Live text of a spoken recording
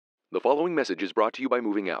The following message is brought to you by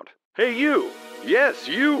Moving Out. Hey you! Yes,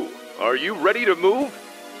 you! Are you ready to move?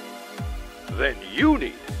 Then you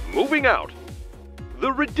need Moving Out,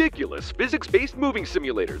 the ridiculous physics-based moving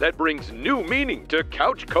simulator that brings new meaning to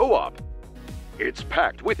couch co-op. It's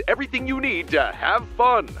packed with everything you need to have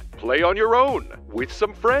fun, play on your own, with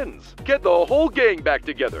some friends, get the whole gang back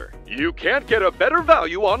together. You can't get a better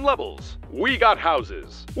value on levels. We got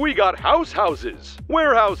houses. We got houses,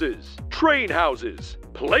 warehouses, train houses,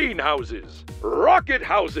 plane houses, rocket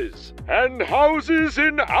houses, and houses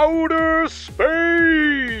in outer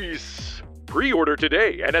space. Pre-order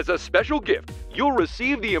today, and as a special gift, you'll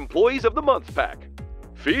receive the Employees of the Month pack,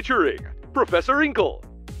 featuring Professor Inkle,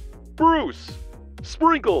 Bruce,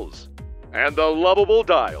 Sprinkles, and the lovable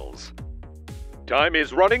Dials. Time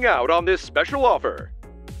is running out on this special offer,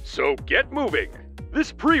 so get moving.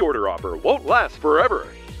 This pre-order offer won't last forever.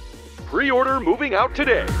 Pre-order Moving Out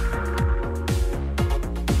today.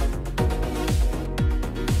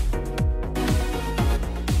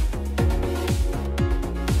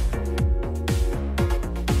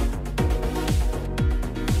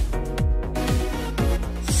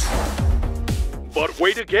 But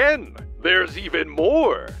wait again! There's even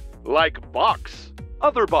more! Like box,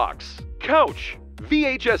 other box, couch,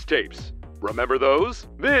 VHS tapes. Remember those?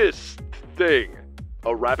 This thing.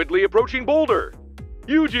 A rapidly approaching boulder.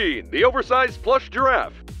 Eugene, the oversized plush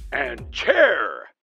giraffe. And chair!